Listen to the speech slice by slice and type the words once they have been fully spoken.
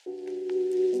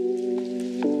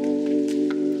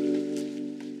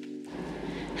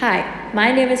Hi,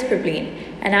 my name is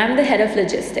Prableen and I'm the head of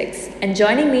logistics. And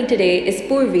joining me today is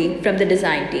Purvi from the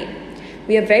design team.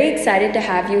 We are very excited to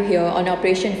have you here on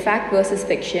Operation Fact vs.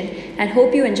 Fiction and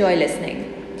hope you enjoy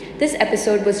listening. This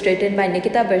episode was written by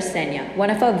Nikita Bersenya,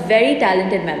 one of our very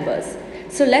talented members.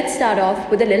 So let's start off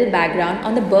with a little background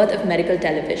on the birth of medical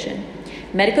television.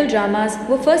 Medical dramas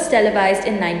were first televised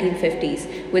in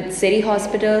 1950s with City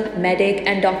Hospital, Medic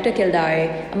and Dr.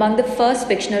 Kildare among the first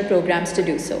fictional programs to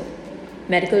do so.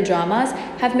 Medical dramas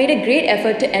have made a great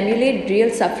effort to emulate real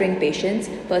suffering patients,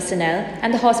 personnel,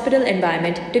 and the hospital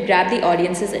environment to grab the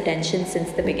audience's attention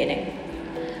since the beginning.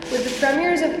 With the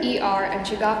premieres of ER and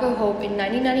Chicago Hope in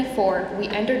 1994, we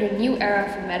entered a new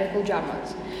era for medical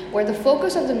dramas, where the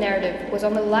focus of the narrative was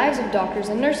on the lives of doctors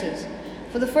and nurses.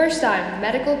 For the first time,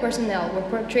 medical personnel were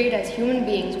portrayed as human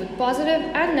beings with positive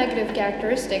and negative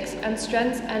characteristics and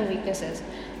strengths and weaknesses,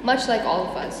 much like all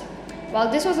of us. While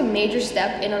this was a major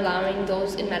step in allowing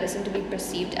those in medicine to be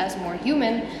perceived as more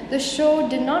human, the show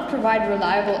did not provide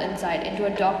reliable insight into a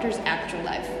doctor's actual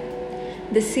life.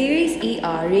 The series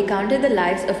ER recounted the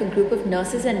lives of a group of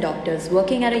nurses and doctors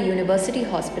working at a university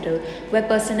hospital where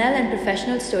personnel and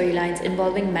professional storylines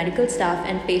involving medical staff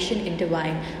and patient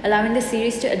intertwine, allowing the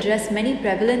series to address many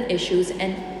prevalent issues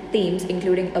and themes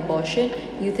including abortion,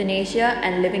 euthanasia,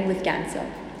 and living with cancer.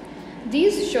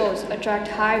 These shows attract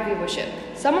high viewership.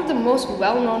 Some of the most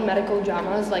well-known medical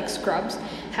dramas like Scrubs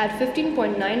had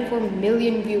 15.94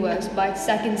 million viewers by its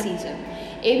second season.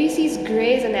 ABC's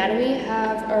Grey's Anatomy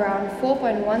have around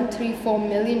 4.134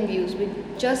 million views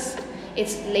with just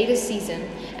its latest season,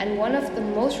 and one of the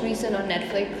most recent on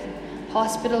Netflix,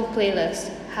 Hospital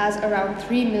Playlist, has around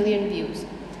 3 million views.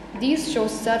 These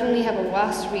shows certainly have a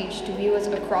vast reach to viewers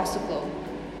across the globe.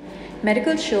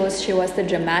 Medical shows show us the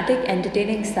dramatic,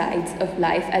 entertaining sides of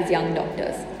life as young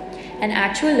doctors. An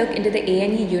actual look into the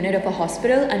A&E unit of a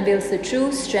hospital unveils the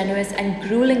true, strenuous, and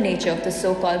grueling nature of the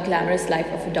so-called glamorous life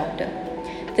of a doctor.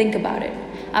 Think about it.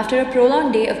 After a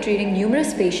prolonged day of treating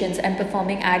numerous patients and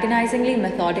performing agonizingly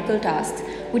methodical tasks,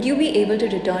 would you be able to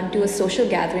return to a social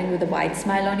gathering with a wide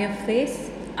smile on your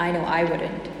face? I know I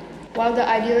wouldn't. While the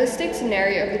idealistic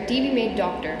scenario of the TV-made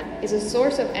doctor is a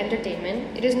source of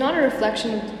entertainment, it is not a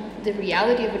reflection of the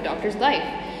reality of a doctor's life.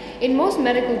 In most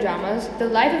medical dramas, the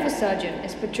life of a surgeon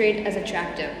is portrayed as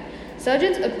attractive.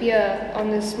 Surgeons appear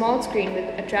on the small screen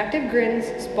with attractive grins,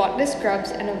 spotless scrubs,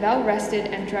 and a well-rested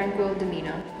and tranquil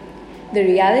demeanor. The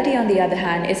reality, on the other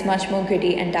hand, is much more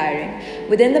gritty and tiring.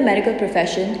 Within the medical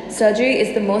profession, surgery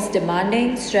is the most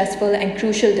demanding, stressful, and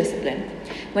crucial discipline.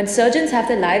 When surgeons have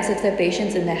the lives of their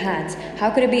patients in their hands, how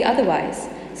could it be otherwise?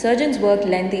 Surgeons work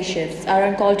lengthy shifts, are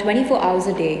on call 24 hours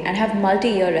a day, and have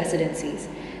multi-year residencies.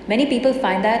 Many people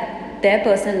find that their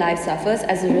personal life suffers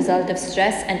as a result of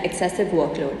stress and excessive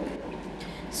workload.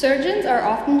 Surgeons are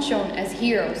often shown as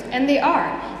heroes, and they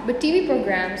are, but TV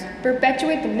programs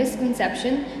perpetuate the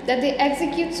misconception that they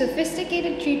execute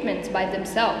sophisticated treatments by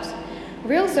themselves.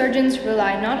 Real surgeons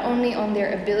rely not only on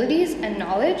their abilities and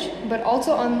knowledge, but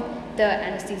also on the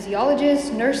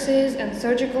anesthesiologists, nurses, and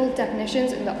surgical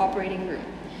technicians in the operating room.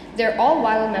 They're all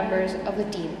vital members of the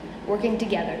team, working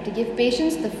together to give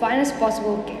patients the finest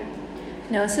possible care.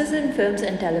 Nurses in films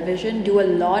and television do a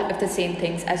lot of the same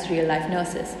things as real-life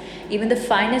nurses. Even the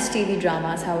finest TV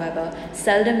dramas, however,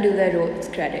 seldom do their roles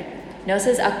credit.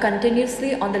 Nurses are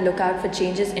continuously on the lookout for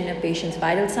changes in a patient's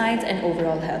vital signs and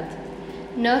overall health.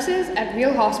 Nurses at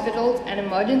real hospitals and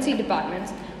emergency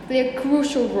departments play a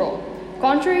crucial role,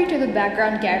 contrary to the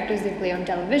background characters they play on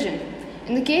television.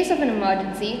 In the case of an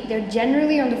emergency, they're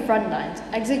generally on the front lines,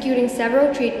 executing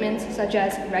several treatments such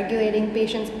as regulating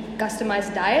patients'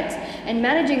 customized diets and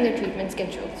managing their treatment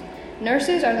schedules.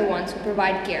 Nurses are the ones who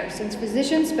provide care, since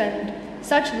physicians spend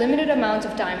such limited amounts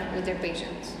of time with their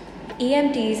patients.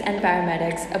 EMTs and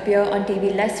paramedics appear on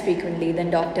TV less frequently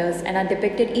than doctors and are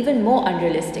depicted even more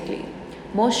unrealistically.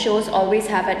 Most shows always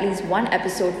have at least one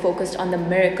episode focused on the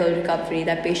miracle recovery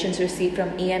that patients receive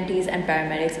from EMTs and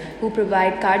paramedics who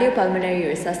provide cardiopulmonary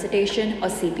resuscitation or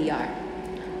CPR.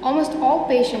 Almost all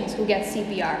patients who get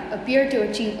CPR appear to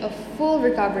achieve a full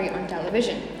recovery on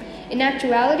television. In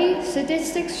actuality,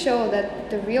 statistics show that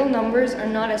the real numbers are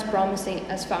not as promising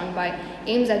as found by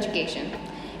Ames Education.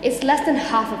 It's less than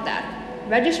half of that.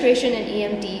 Registration in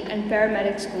EMT and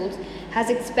paramedic schools has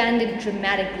expanded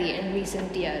dramatically in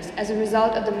recent years as a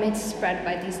result of the myths spread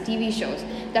by these TV shows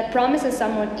that promise a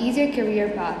somewhat easier career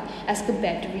path as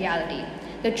compared to reality.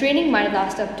 The training might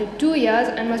last up to 2 years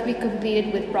and must be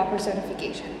completed with proper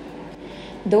certification.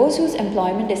 Those whose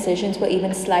employment decisions were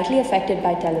even slightly affected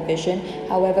by television,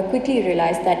 however, quickly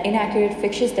realized that inaccurate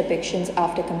fictitious depictions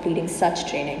after completing such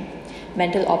training.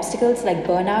 Mental obstacles like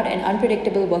burnout and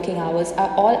unpredictable working hours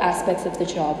are all aspects of the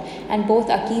job, and both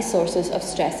are key sources of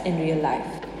stress in real life.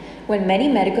 When many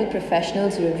medical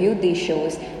professionals reviewed these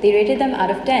shows, they rated them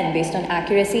out of 10 based on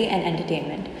accuracy and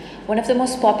entertainment. One of the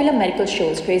most popular medical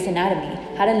shows, Grey's Anatomy,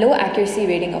 had a low accuracy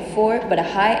rating of 4 but a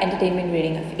high entertainment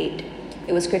rating of 8.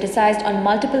 It was criticized on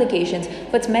multiple occasions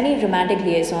for its many romantic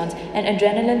liaisons and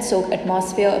adrenaline-soaked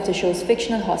atmosphere of the show's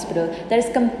fictional hospital that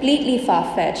is completely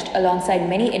far-fetched, alongside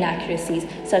many inaccuracies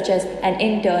such as an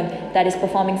intern that is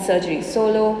performing surgery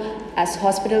solo, as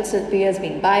hospital superiors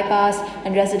being bypassed,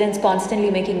 and residents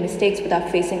constantly making mistakes without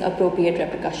facing appropriate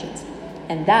repercussions.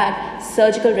 And that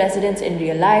surgical residents in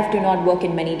real life do not work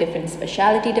in many different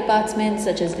specialty departments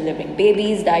such as delivering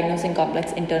babies, diagnosing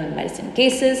complex internal medicine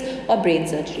cases, or brain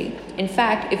surgery. In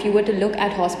fact, if you were to look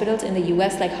at hospitals in the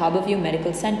US like Harborview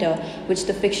Medical Center, which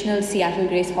the fictional Seattle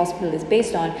Grace Hospital is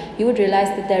based on, you would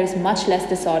realize that there is much less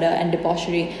disorder and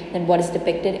debauchery than what is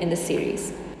depicted in the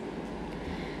series.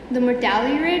 The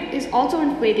mortality rate is also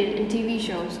inflated in TV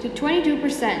shows to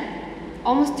 22%,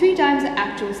 almost 3 times the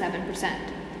actual 7%.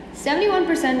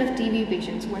 71% of TV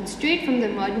patients went straight from the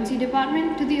emergency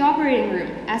department to the operating room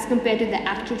as compared to the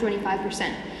actual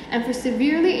 25%. And for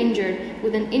severely injured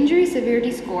with an injury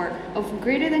severity score of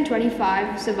greater than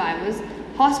 25 survivors,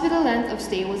 hospital length of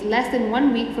stay was less than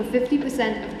 1 week for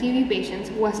 50% of TV patients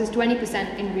versus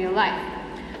 20% in real life.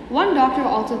 One doctor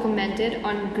also commented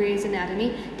on Grey's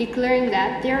Anatomy, declaring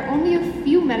that there are only a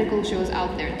few medical shows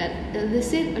out there that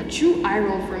elicit a true eye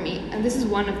roll for me, and this is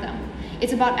one of them.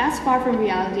 It's about as far from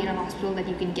reality in a hospital that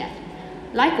you can get.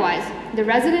 Likewise, The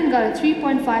Resident got a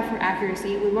 3.5 for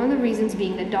accuracy, with one of the reasons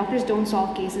being that doctors don't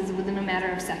solve cases within a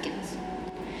matter of seconds.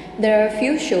 There are a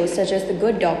few shows such as The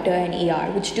Good Doctor and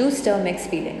ER which do stir mixed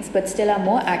feelings but still are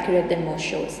more accurate than most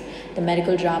shows. The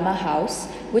medical drama House,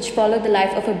 which followed the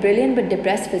life of a brilliant but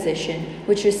depressed physician,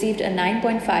 which received a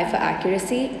 9.5 for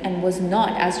accuracy and was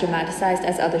not as dramatized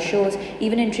as other shows,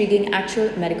 even intriguing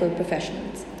actual medical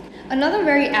professionals. Another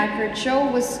very accurate show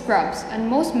was Scrubs, and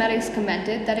most medics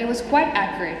commented that it was quite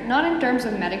accurate, not in terms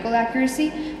of medical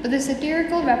accuracy, but the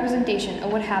satirical representation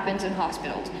of what happens in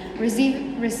hospitals,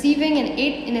 receiving an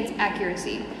 8 in its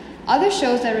accuracy. Other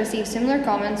shows that received similar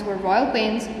comments were Royal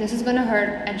Pains, This Is Gonna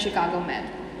Hurt, and Chicago Med.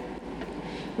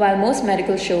 While most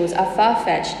medical shows are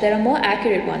far-fetched, there are more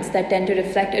accurate ones that tend to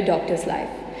reflect a doctor's life.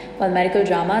 While medical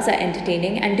dramas are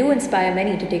entertaining and do inspire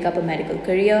many to take up a medical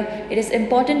career, it is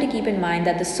important to keep in mind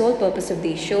that the sole purpose of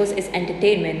these shows is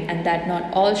entertainment and that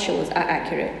not all shows are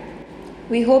accurate.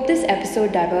 We hope this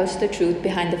episode divulged the truth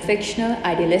behind the fictional,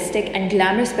 idealistic, and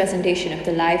glamorous presentation of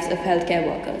the lives of healthcare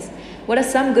workers. What are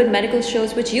some good medical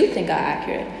shows which you think are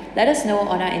accurate? Let us know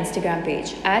on our Instagram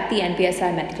page at the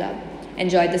NPSI Med Club.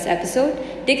 Enjoyed this episode?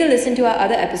 Take a listen to our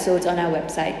other episodes on our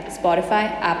website, Spotify,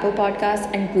 Apple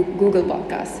Podcasts, and Google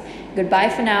Podcasts. Goodbye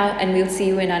for now, and we'll see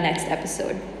you in our next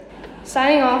episode.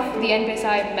 Signing off, the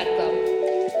NPSI Med Club.